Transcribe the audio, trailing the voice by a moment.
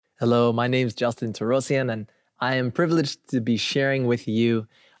Hello, my name is Justin Tarosian, and I am privileged to be sharing with you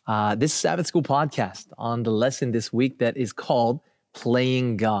this Sabbath School podcast on the lesson this week that is called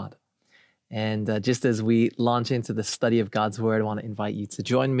Playing God. And just as we launch into the study of God's Word, I want to invite you to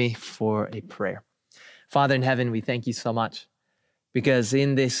join me for a prayer. Father in heaven, we thank you so much because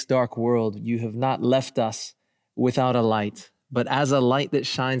in this dark world, you have not left us without a light, but as a light that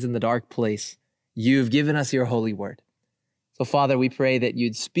shines in the dark place, you've given us your holy word. So Father, we pray that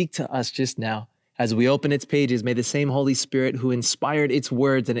you'd speak to us just now. As we open its pages, may the same Holy Spirit who inspired its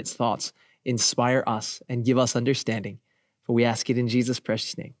words and its thoughts inspire us and give us understanding. For we ask it in Jesus'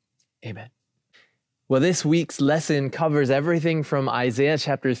 precious name. Amen. Well, this week's lesson covers everything from Isaiah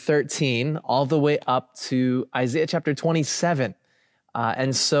chapter 13 all the way up to Isaiah chapter 27.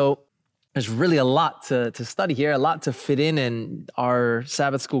 And so there's really a lot to study here, a lot to fit in. And our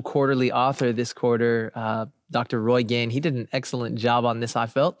Sabbath School quarterly author this quarter, Dr. Roy Gain, he did an excellent job on this, I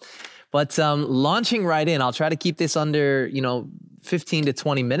felt. But launching right in, I'll try to keep this under, 15 to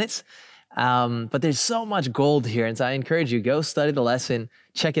 20 minutes. But there's so much gold here. And so I encourage you, go study the lesson,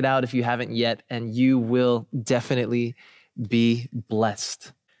 check it out if you haven't yet, and you will definitely be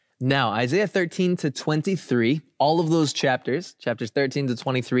blessed. Now, Isaiah 13 to 23, all of those chapters 13 to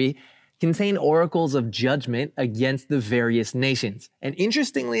 23, contain oracles of judgment against the various nations. And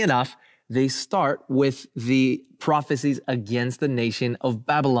interestingly enough, they start with the prophecies against the nation of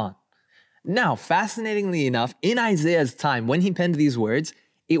Babylon. Now, fascinatingly enough, in Isaiah's time, when he penned these words,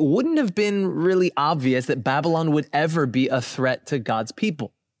 it wouldn't have been really obvious that Babylon would ever be a threat to God's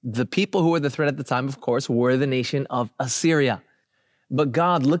people. The people who were the threat at the time, of course, were the nation of Assyria. But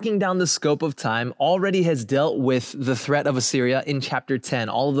God, looking down the scope of time, already has dealt with the threat of Assyria in chapter 10,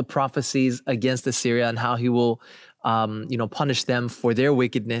 all of the prophecies against Assyria and how he will punish them for their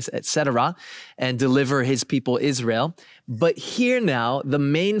wickedness, etc., and deliver his people Israel. But here now, the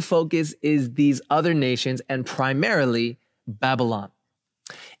main focus is these other nations and primarily Babylon.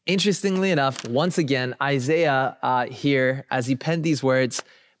 Interestingly enough, once again, Isaiah here, as he penned these words,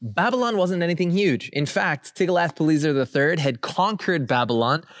 Babylon wasn't anything huge. In fact, Tiglath-Pileser III had conquered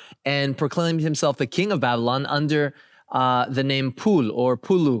Babylon and proclaimed himself the king of Babylon under the name Pul or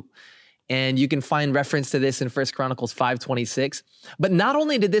Pulu. And you can find reference to this in 1 Chronicles 5:26. But not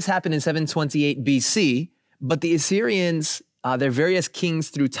only did this happen in 728 BC, but the Assyrians, their various kings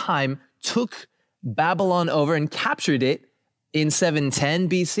through time, took Babylon over and captured it in 710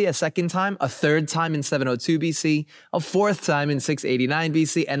 BC, a second time, a third time in 702 BC, a fourth time in 689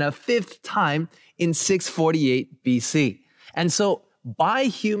 BC, and a fifth time in 648 BC. And so by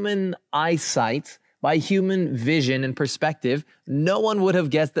human eyesight, by human vision and perspective, no one would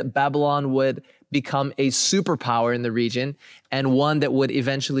have guessed that Babylon would become a superpower in the region and one that would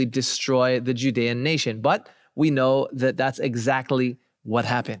eventually destroy the Judean nation. But we know that that's exactly what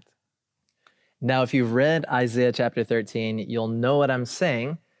happened. Now, if you've read Isaiah chapter 13, you'll know what I'm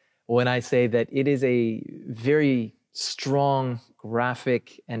saying when I say that it is a very strong,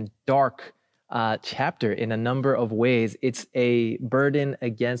 graphic, and dark chapter in a number of ways. It's a burden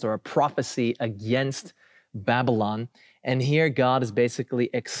against or a prophecy against Babylon. And here God is basically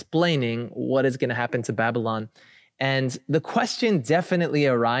explaining what is going to happen to Babylon. And the question definitely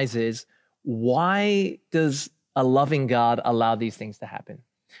arises, why does a loving God allow these things to happen?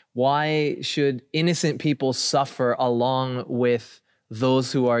 Why should innocent people suffer along with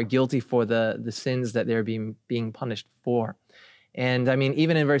those who are guilty for the sins that they're being punished for? And I mean,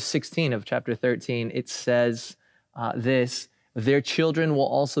 even in verse 16 of chapter 13, it says their children will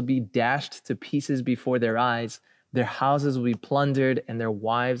also be dashed to pieces before their eyes. Their houses will be plundered and their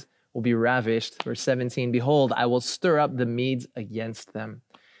wives will be ravished. Verse 17, behold, I will stir up the Medes against them.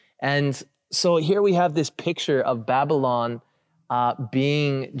 And so here we have this picture of Babylon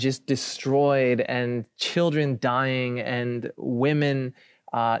being just destroyed and children dying and women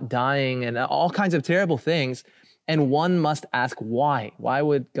dying and all kinds of terrible things. And one must ask why? Why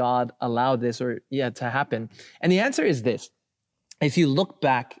would God allow this to happen? And the answer is this. If you look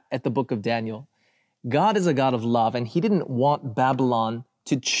back at the book of Daniel, God is a God of love, and he didn't want Babylon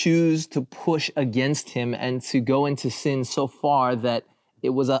to choose to push against him and to go into sin so far that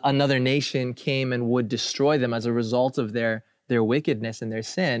it was another nation came and would destroy them as a result of their wickedness and their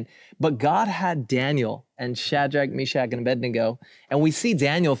sin. But God had Daniel and Shadrach, Meshach, and Abednego. And we see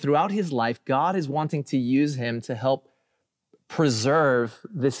Daniel throughout his life, God is wanting to use him to help preserve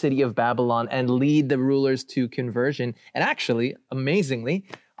the city of Babylon and lead the rulers to conversion. And actually, amazingly,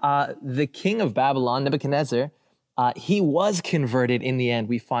 the king of Babylon, Nebuchadnezzar, he was converted in the end,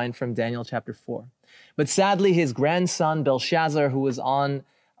 we find from Daniel chapter 4. But sadly, his grandson, Belshazzar, who was on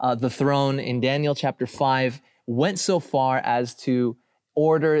the throne in Daniel chapter 5, went so far as to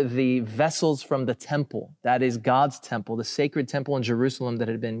order the vessels from the temple, that is God's temple, the sacred temple in Jerusalem that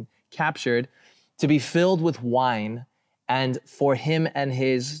had been captured, to be filled with wine, and for him and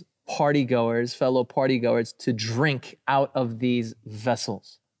his fellow partygoers, to drink out of these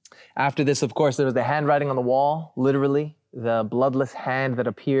vessels. After this, of course, there was the handwriting on the wall, literally, the bloodless hand that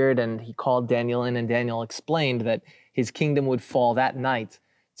appeared, and he called Daniel in, and Daniel explained that his kingdom would fall that night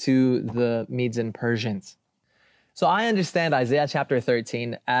to the Medes and Persians. So I understand Isaiah chapter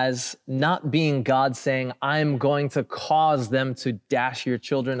 13 as not being God saying, I'm going to cause them to dash your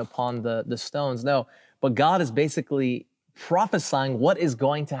children upon the stones. No, but God is basically prophesying what is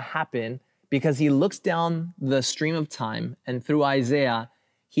going to happen, because he looks down the stream of time, and through Isaiah,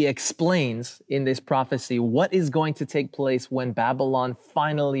 he explains in this prophecy what is going to take place when Babylon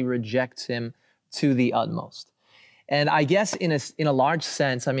finally rejects him to the utmost. And I guess in a large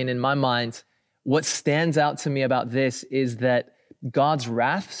sense, in my mind, what stands out to me about this is that God's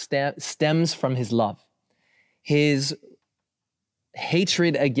wrath stems from his love. His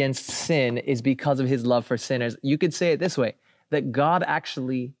hatred against sin is because of his love for sinners. You could say it this way, that God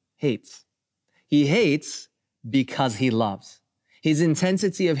actually hates. He hates because he loves. His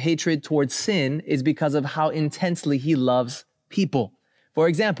intensity of hatred towards sin is because of how intensely he loves people. For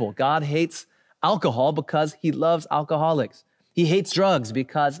example, God hates alcohol because he loves alcoholics. He hates drugs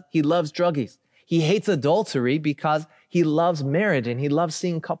because he loves druggies. He hates adultery because he loves marriage and he loves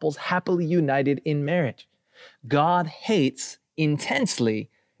seeing couples happily united in marriage. God hates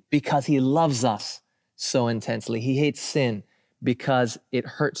intensely because he loves us so intensely. He hates sin because it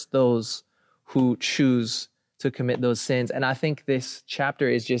hurts those who choose to commit those sins. And I think this chapter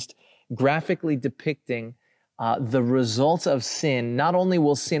is just graphically depicting the results of sin. Not only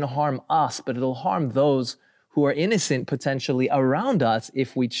will sin harm us, but it'll harm those who are innocent potentially around us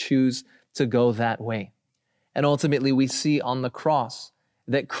if we choose to go that way. And ultimately, we see on the cross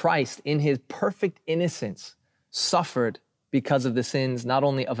that Christ, in his perfect innocence, suffered because of the sins not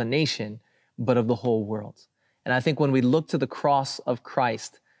only of a nation, but of the whole world. And I think when we look to the cross of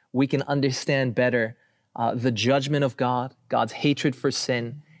Christ, we can understand better the judgment of God, God's hatred for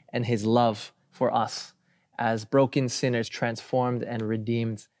sin, and his love for us as broken sinners transformed and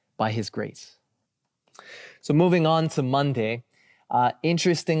redeemed by his grace. So moving on to Monday,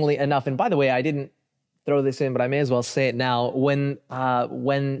 interestingly enough, and by the way, I didn't throw this in, but I may as well say it now. When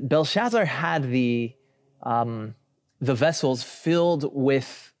Belshazzar had the vessels filled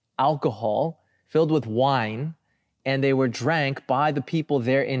with alcohol, filled with wine, and they were drank by the people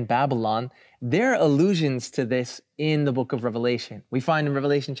there in Babylon, there are allusions to this in the book of Revelation. We find in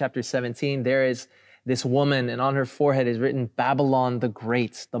Revelation chapter 17, there is this woman, and on her forehead is written, Babylon the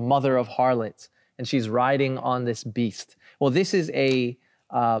Great, the mother of harlots, and she's riding on this beast. Well, this is a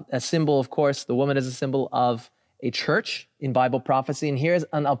symbol, of course, the woman is a symbol of a church in Bible prophecy, and here's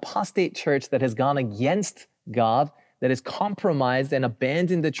an apostate church that has gone against God, that has compromised and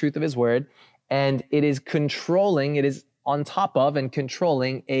abandoned the truth of his word, and it is on top of and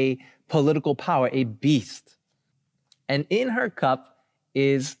controlling a political power, a beast. And in her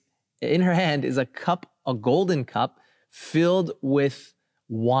hand is a cup, a golden cup filled with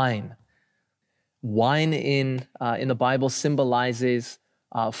wine. Wine in the Bible symbolizes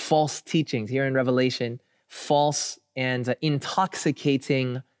false teachings. Here in Revelation, false and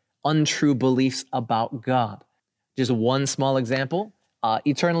intoxicating, untrue beliefs about God. Just one small example,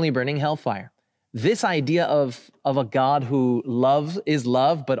 eternally burning hellfire. This idea of a God who is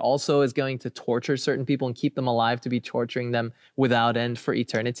love, but also is going to torture certain people and keep them alive to be torturing them without end for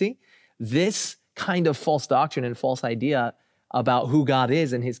eternity. This kind of false doctrine and false idea about who God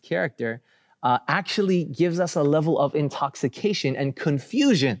is and his character actually gives us a level of intoxication and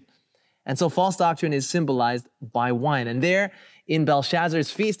confusion. And so false doctrine is symbolized by wine. And there in Belshazzar's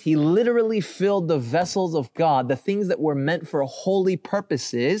feast, he literally filled the vessels of God, the things that were meant for holy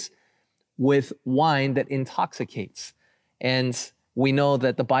purposes, with wine that intoxicates. And we know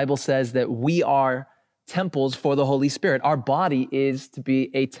that the Bible says that we are temples for the Holy Spirit. Our body is to be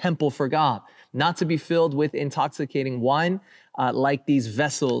a temple for God, not to be filled with intoxicating wine like these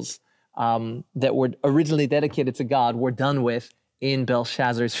vessels that were originally dedicated to God were done with in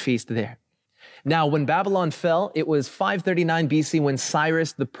Belshazzar's feast there. Now, when Babylon fell, it was 539 BC when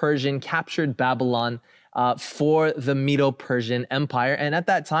Cyrus the Persian captured Babylon for the Medo-Persian Empire. And at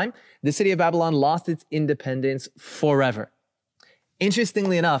that time, the city of Babylon lost its independence forever.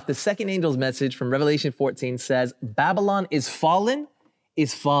 Interestingly enough, the second angel's message from Revelation 14 says, Babylon is fallen,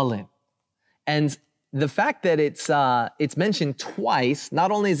 is fallen. And the fact that it's mentioned twice,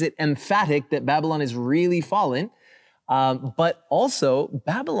 not only is it emphatic that Babylon is really fallen, but also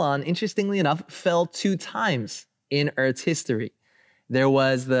Babylon, interestingly enough, fell 2 times in Earth's history. There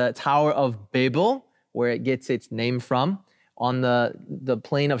was the Tower of Babel, where it gets its name from, on the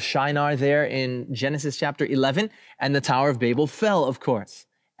plain of Shinar there in Genesis chapter 11. And the Tower of Babel fell, of course.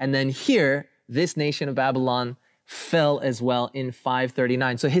 And then here, this nation of Babylon fell as well in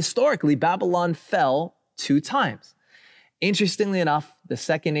 539. So historically, Babylon fell 2 times. Interestingly enough, the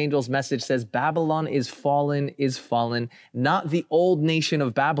second angel's message says Babylon is fallen, not the old nation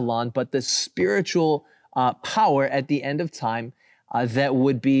of Babylon, but the spiritual power at the end of time that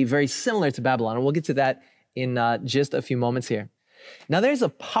would be very similar to Babylon. And we'll get to that in just a few moments here. Now, there's a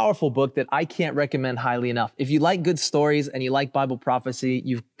powerful book that I can't recommend highly enough. If you like good stories and you like Bible prophecy,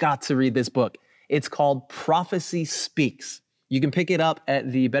 you've got to read this book. It's called Prophecy Speaks. You can pick it up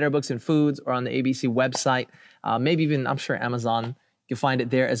at the Better Books and Foods or on the ABC website. Maybe even, I'm sure, Amazon. You can find it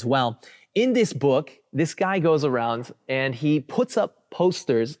there as well. In this book, this guy goes around and he puts up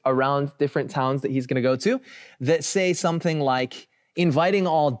posters around different towns that he's going to go to that say something like, inviting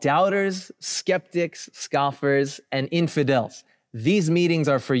all doubters, skeptics, scoffers, and infidels. These meetings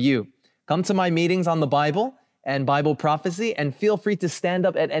are for you. Come to my meetings on the Bible and Bible prophecy, and feel free to stand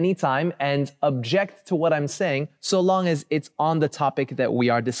up at any time and object to what I'm saying, so long as it's on the topic that we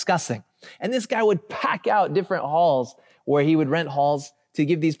are discussing. And this guy would pack out different halls where he would rent halls to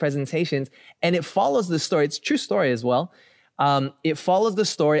give these presentations. And it follows the story. It's a true story as well. It follows the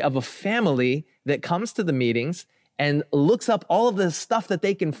story of a family that comes to the meetings and looks up all of the stuff that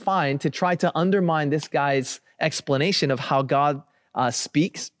they can find to try to undermine this guy's explanation of how God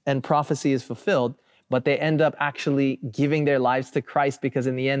speaks and prophecy is fulfilled. But they end up actually giving their lives to Christ because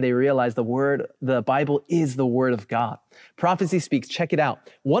in the end, they realize the Bible is the word of God. Prophecy Speaks, check it out.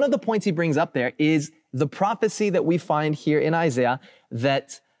 One of the points he brings up there is the prophecy that we find here in Isaiah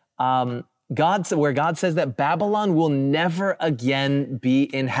that where God says that Babylon will never again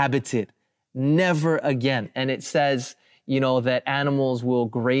be inhabited. Never again. And it says, that animals will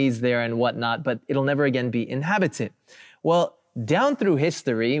graze there and whatnot, but it'll never again be inhabited. Well, down through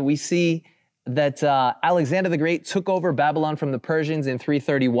history, we see that Alexander the Great took over Babylon from the Persians in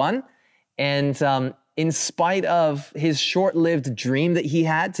 331. And in spite of his short-lived dream that he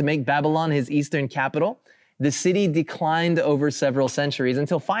had to make Babylon his eastern capital, the city declined over several centuries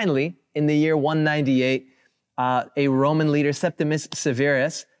until finally, in the year 198, a Roman leader, Septimus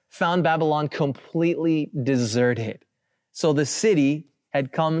Severus, found Babylon completely deserted. So the city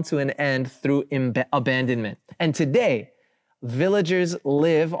had come to an end through abandonment. And today, villagers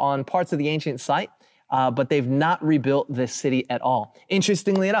live on parts of the ancient site, but they've not rebuilt the city at all.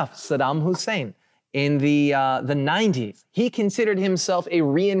 Interestingly enough, Saddam Hussein, in the 90s, he considered himself a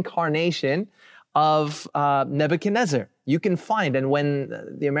reincarnation of Nebuchadnezzar. You can find, and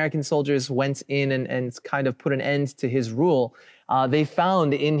when the American soldiers went in and kind of put an end to his rule, they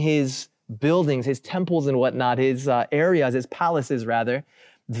found in his buildings, his temples and whatnot, his areas, his palaces rather,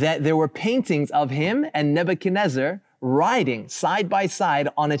 that there were paintings of him and Nebuchadnezzar riding side by side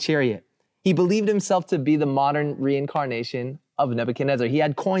on a chariot. He believed himself to be the modern reincarnation of Nebuchadnezzar. He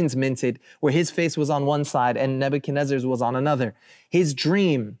had coins minted where his face was on one side and Nebuchadnezzar's was on another. His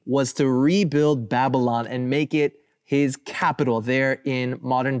dream was to rebuild Babylon and make it his capital there in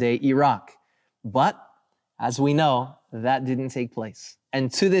modern-day Iraq. But as we know, that didn't take place.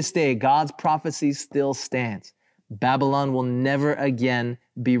 And to this day, God's prophecy still stands. Babylon will never again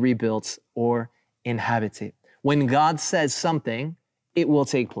be rebuilt or inhabited. When God says something, it will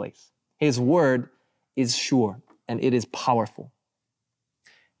take place. His word is sure and it is powerful.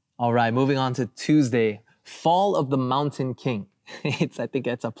 All right, moving on to Tuesday, Fall of the Mountain King. I think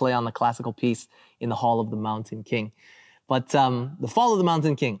it's a play on the classical piece in the Hall of the Mountain King. But the Fall of the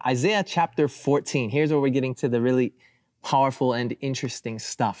Mountain King, Isaiah chapter 14. Here's where we're getting to the really powerful and interesting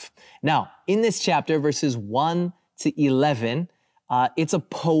stuff. Now, in this chapter, verses 1 to 11, it's a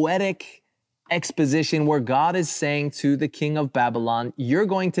poetic exposition where God is saying to the king of Babylon, you're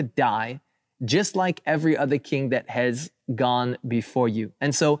going to die just like every other king that has gone before you.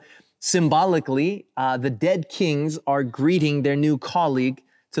 And so symbolically, the dead kings are greeting their new colleague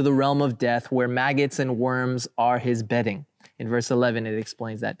to the realm of death where maggots and worms are his bedding. In verse 11, it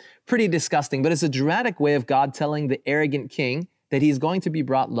explains that. Pretty disgusting, but it's a dramatic way of God telling the arrogant king that he's going to be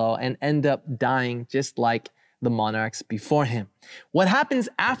brought low and end up dying just like the monarchs before him. What happens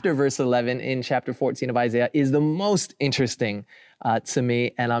after verse 11 in chapter 14 of Isaiah is the most interesting to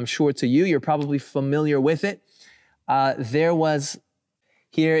me, and I'm sure to you. You're probably familiar with it.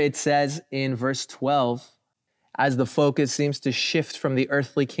 Here it says in verse 12, as the focus seems to shift from the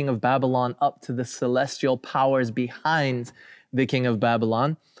earthly king of Babylon up to the celestial powers behind the king of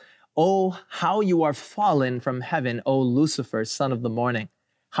Babylon. Oh, how you are fallen from heaven, O Lucifer, son of the morning.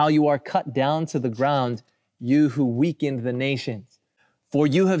 How you are cut down to the ground, you who weakened the nations. For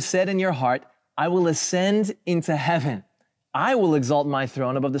you have said in your heart, I will ascend into heaven. I will exalt my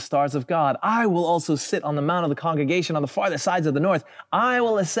throne above the stars of God. I will also sit on the mount of the congregation on the farthest sides of the north. I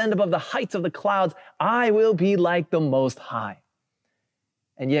will ascend above the heights of the clouds. I will be like the Most High.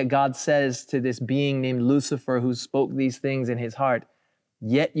 And yet God says to this being named Lucifer who spoke these things in his heart,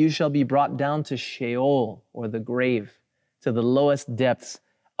 yet you shall be brought down to Sheol, or the grave, to the lowest depths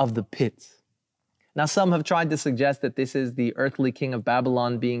of the pit. Now, some have tried to suggest that this is the earthly king of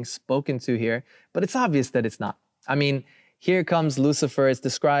Babylon being spoken to here, but it's obvious that it's not. I mean, here comes Lucifer. It's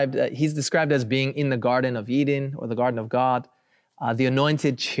described, he's described as being in the Garden of Eden, or the Garden of God, the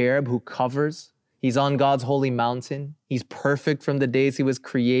anointed cherub who covers. He's on God's holy mountain. He's perfect from the days he was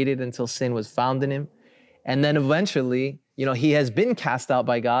created until sin was found in him. And then eventually, he has been cast out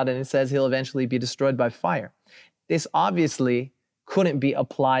by God, and it says he'll eventually be destroyed by fire. This obviously couldn't be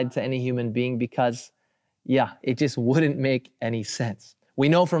applied to any human being because, it just wouldn't make any sense. We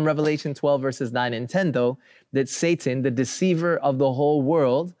know from Revelation 12, verses 9 and 10, though, that Satan, the deceiver of the whole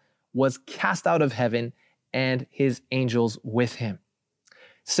world, was cast out of heaven and his angels with him.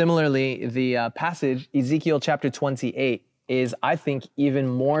 Similarly, the passage, Ezekiel chapter 28, is, I think, even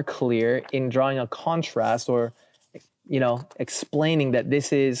more clear in drawing a contrast or, explaining that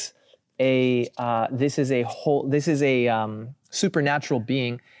this is a supernatural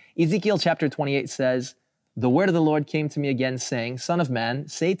being. Ezekiel chapter 28 says, the word of the Lord came to me again, saying, Son of man,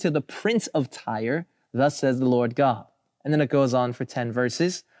 say to the prince of Tyre, thus says the Lord God. And then it goes on for 10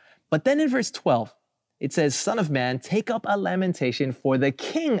 verses. But then in verse 12, it says, Son of man, take up a lamentation for the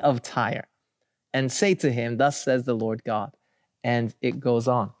king of Tyre, and say to him, thus says the Lord God. And it goes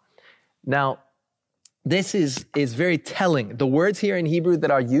on. Now, this is very telling. The words here in Hebrew that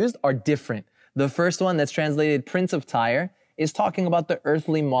are used are different. The first one that's translated Prince of Tyre is talking about the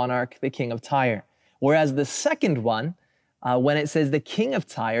earthly monarch, the king of Tyre. Whereas the second one, when it says the king of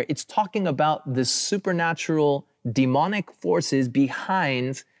Tyre, it's talking about the supernatural demonic forces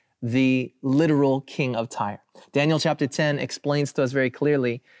behind the literal king of Tyre. Daniel chapter 10 explains to us very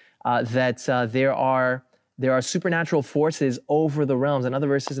clearly that there are supernatural forces over the realms, and other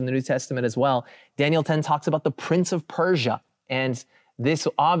verses in the New Testament as well. Daniel 10 talks about the prince of Persia, and this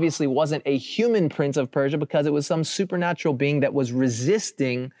obviously wasn't a human prince of Persia because it was some supernatural being that was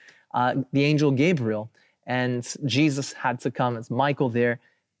resisting the angel Gabriel, and Jesus had to come as Michael there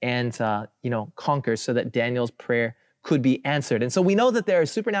and conquer so that Daniel's prayer could be answered. And so we know that there are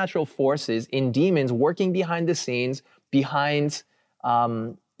supernatural forces in demons working behind the scenes, behind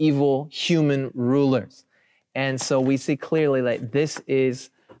evil human rulers. And so we see clearly that this is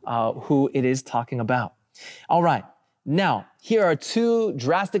who it is talking about. All right. Now, here are two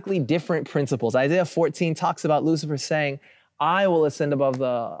drastically different principles. Isaiah 14 talks about Lucifer saying, I will ascend above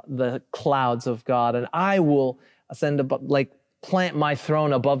the clouds of God, and I will ascend above, plant my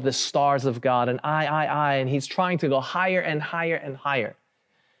throne above the stars of God, and and he's trying to go higher and higher and higher.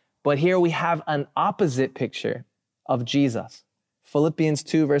 But here we have an opposite picture of Jesus. Philippians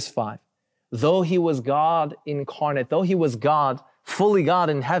 2, verse 5. Though he was God incarnate, though he was God, fully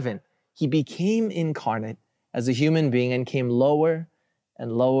God in heaven, he became incarnate as a human being and came lower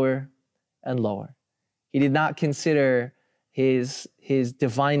and lower and lower. He did not consider his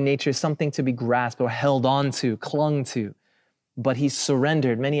divine nature something to be grasped or held on to, clung to, but he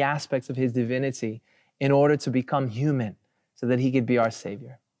surrendered many aspects of his divinity in order to become human so that he could be our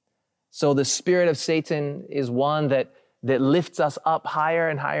Savior. So the spirit of Satan is one that lifts us up higher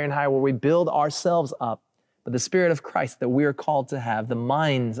and higher and higher, where we build ourselves up. But the spirit of Christ that we are called to have, the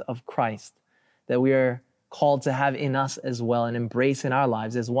mind of Christ that we are called to have in us as well and embrace in our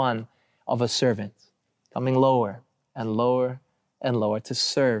lives, is one of a servant, coming lower and lower and lower to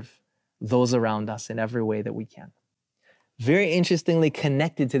serve those around us in every way that we can. Very interestingly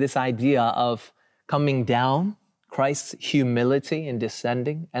connected to this idea of coming down, Christ's humility in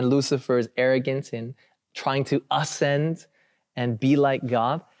descending, and Lucifer's arrogance in trying to ascend and be like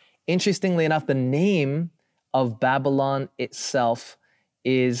God. Interestingly enough, the name of Babylon itself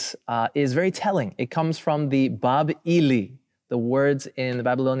is very telling. It comes from the Bab Ili, the words in the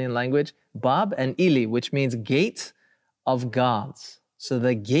Babylonian language, Bab and Ili, which means gate of gods. So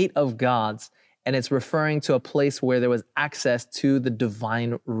the gate of gods, and it's referring to a place where there was access to the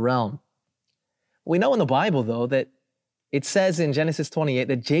divine realm. We know in the Bible, though, that it says in Genesis 28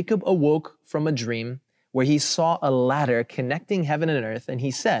 that Jacob awoke from a dream where he saw a ladder connecting heaven and earth, and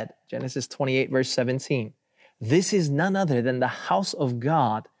he said, Genesis 28, verse 17, "This is none other than the house of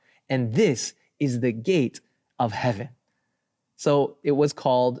God, and this is the gate of heaven." So it was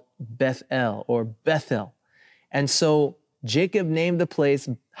called Bethel or Bethel. And so Jacob named the place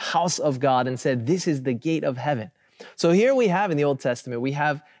house of God and said, this is the gate of heaven. So here we have in the Old Testament, we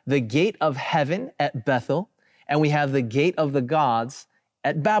have the gate of heaven at Bethel, and we have the gate of the gods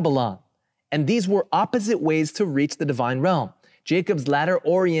at Babylon. And these were opposite ways to reach the divine realm. Jacob's ladder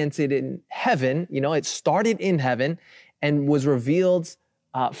oriented in heaven, it started in heaven and was revealed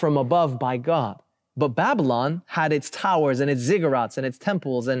from above by God. But Babylon had its towers and its ziggurats and its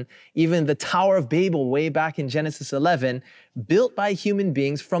temples and even the Tower of Babel way back in Genesis 11, built by human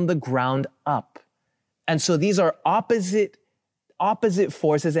beings from the ground up. And so these are opposite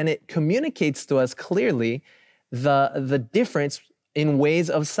forces, and it communicates to us clearly the difference in ways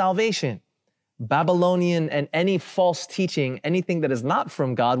of salvation. Babylonian and any false teaching, anything that is not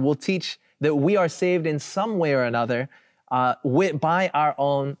from God, will teach that we are saved in some way or another by our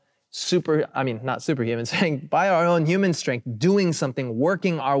own by our own human strength, doing something,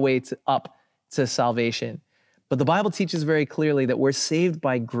 working our way up to salvation. But the Bible teaches very clearly that we're saved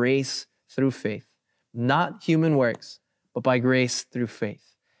by grace through faith, not human works, but by grace through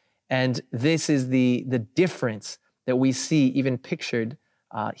faith. And this is the difference that we see even pictured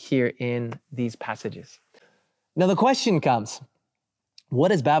here in these passages. Now the question comes,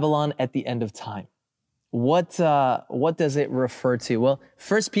 what is Babylon at the end of time? What does it refer to? Well,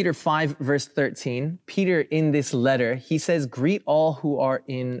 1 Peter 5, verse 13, Peter in this letter, he says, greet all who are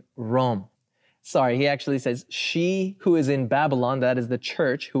in Rome. Sorry, he actually says, she who is in Babylon, that is the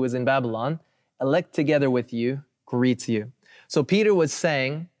church who is in Babylon, elect together with you, greets you. So Peter was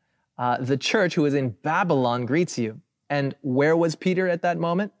saying, the church who is in Babylon greets you. And where was Peter at that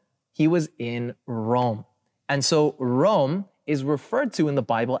moment? He was in Rome. And so Rome is referred to in the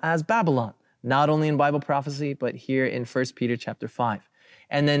Bible as Babylon, not only in Bible prophecy, but here in 1 Peter chapter 5.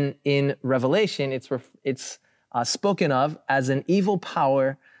 And then in Revelation, it's spoken of as an evil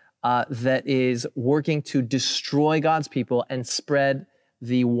power that is working to destroy God's people and spread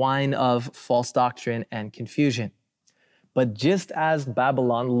the wine of false doctrine and confusion. But just as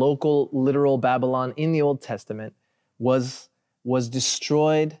Babylon, local, literal Babylon in the Old Testament, was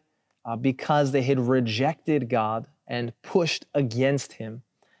destroyed because they had rejected God and pushed against him,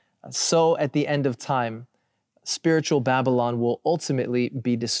 so at the end of time, spiritual Babylon will ultimately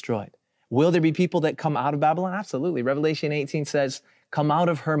be destroyed. Will there be people that come out of Babylon? Absolutely. Revelation 18 says, come out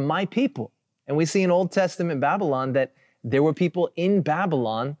of her, my people. And we see in Old Testament Babylon that there were people in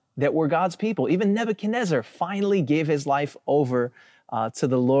Babylon that were God's people. Even Nebuchadnezzar finally gave his life over to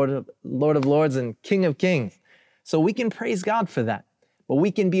the Lord of Lords and King of Kings. So we can praise God for that. But we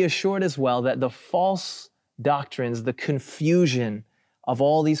can be assured as well that the false doctrines, the confusion of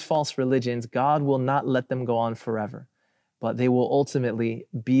all these false religions, God will not let them go on forever, but they will ultimately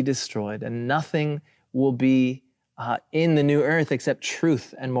be destroyed, and nothing will be in the new earth except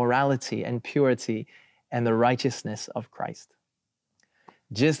truth and morality and purity and the righteousness of Christ.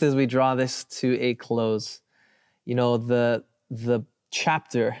 Just as we draw this to a close, the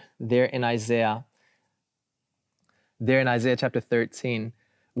chapter there in Isaiah chapter 13,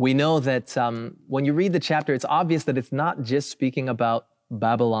 we know that when you read the chapter, it's obvious that it's not just speaking about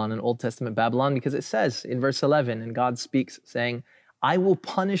Babylon and Old Testament Babylon, because it says in verse 11, and God speaks saying, I will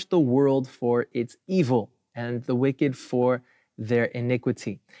punish the world for its evil and the wicked for their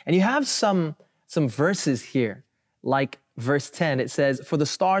iniquity. And you have some verses here, like verse 10, it says, for the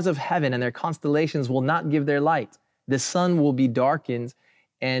stars of heaven and their constellations will not give their light. The sun will be darkened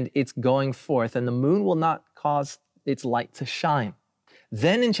and its going forth, and the moon will not cause its light to shine.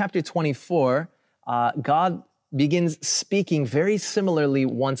 Then in chapter 24, God begins speaking very similarly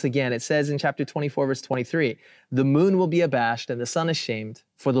once again. It says in chapter 24, verse 23, the moon will be abashed and the sun ashamed,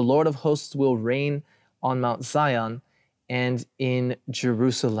 for the Lord of hosts will reign on Mount Zion and in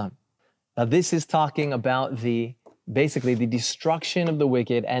Jerusalem. Now this is talking about basically the destruction of the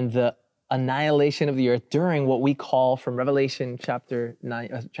wicked and the annihilation of the earth during what we call, from Revelation chapter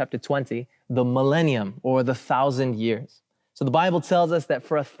 20, the millennium, or the 1,000 years. So the Bible tells us that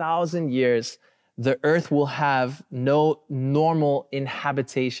for 1,000 years, the earth will have no normal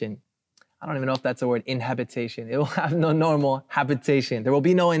inhabitation. I don't even know if that's a word, inhabitation. It will have no normal habitation. There will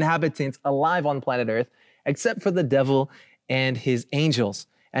be no inhabitants alive on planet Earth except for the devil and his angels.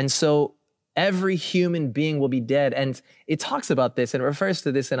 And so every human being will be dead. And it talks about this and it refers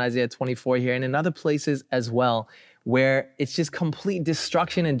to this in Isaiah 24 here and in other places as well, where it's just complete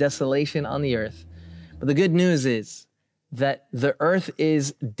destruction and desolation on the earth. But the good news is that the earth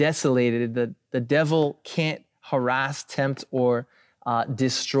is desolated. The devil can't harass, tempt, or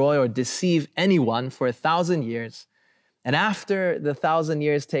destroy or deceive anyone for 1,000 years. And after the 1,000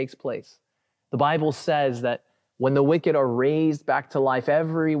 years takes place, the Bible says that when the wicked are raised back to life,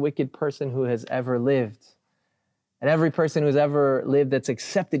 every wicked person who has ever lived, And every person who's ever lived that's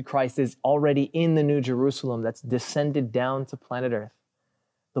accepted Christ is already in the New Jerusalem that's descended down to planet Earth.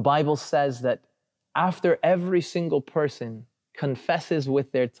 The Bible says that after every single person confesses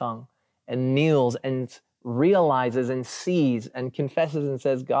with their tongue and kneels and realizes and sees and confesses and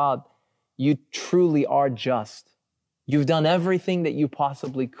says, God, you truly are just. You've done everything that you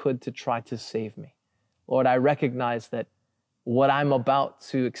possibly could to try to save me. Lord, I recognize that what I'm about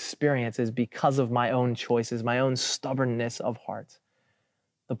to experience is because of my own choices, my own stubbornness of heart.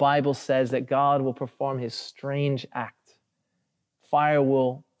 The Bible says that God will perform his strange act. Fire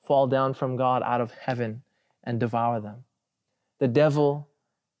will fall down from God out of heaven and devour them. The devil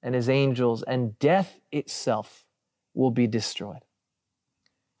and his angels and death itself will be destroyed.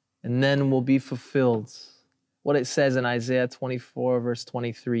 And then will be fulfilled what it says in Isaiah 24, verse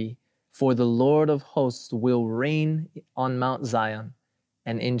 23, for the Lord of hosts will reign on Mount Zion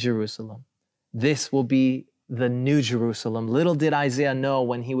and in Jerusalem. This will be the New Jerusalem. Little did Isaiah know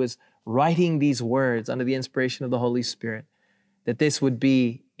when he was writing these words under the inspiration of the Holy Spirit, that this would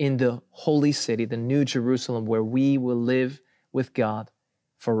be in the holy city, the New Jerusalem, where we will live with God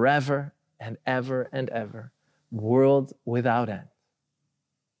forever and ever, world without end.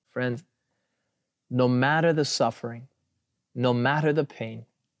 Friends, no matter the suffering, no matter the pain,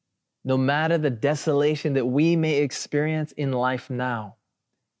 no matter the desolation that we may experience in life now,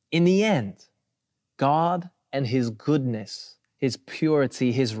 in the end, God and his goodness, his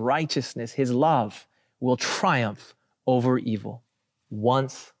purity, his righteousness, his love will triumph over evil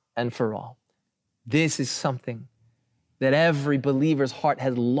once and for all. This is something that every believer's heart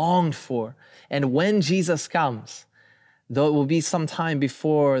has longed for. And when Jesus comes, though it will be some time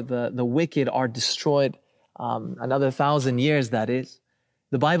before the wicked are destroyed, another 1,000 years that is,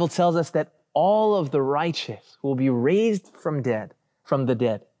 the Bible tells us that all of the righteous who will be raised from the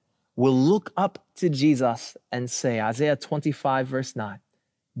dead, will look up to Jesus and say, Isaiah 25, verse 9,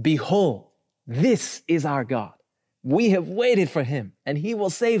 behold, this is our God. We have waited for him, and he will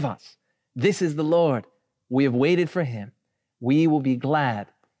save us. This is the Lord. We have waited for him. We will be glad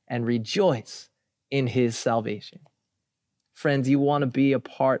and rejoice in his salvation. Friends, you want to be a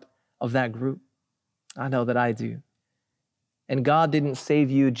part of that group? I know that I do. And God didn't save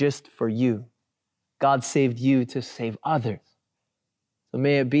you just for you. God saved you to save others. So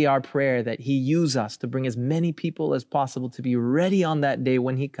may it be our prayer that he use us to bring as many people as possible to be ready on that day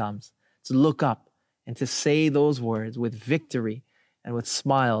when he comes, to look up and to say those words with victory and with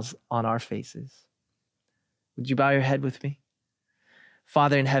smiles on our faces. Would you bow your head with me?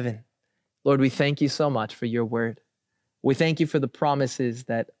 Father in heaven, Lord, we thank you so much for your word. We thank you for the promises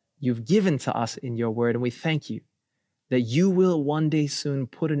that you've given to us in your word, and we thank you that you will one day soon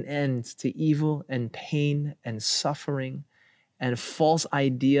put an end to evil and pain and suffering and false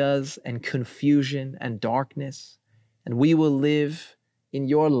ideas and confusion and darkness, and we will live in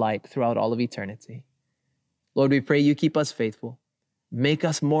your light throughout all of eternity. Lord, we pray you keep us faithful, make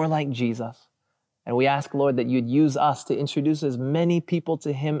us more like Jesus, and we ask, Lord, that you'd use us to introduce as many people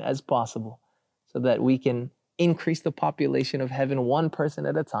to him as possible so that we can increase the population of heaven one person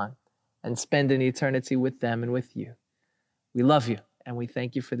at a time and spend an eternity with them and with you. We love you, and we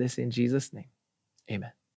thank you for this in Jesus' name. Amen.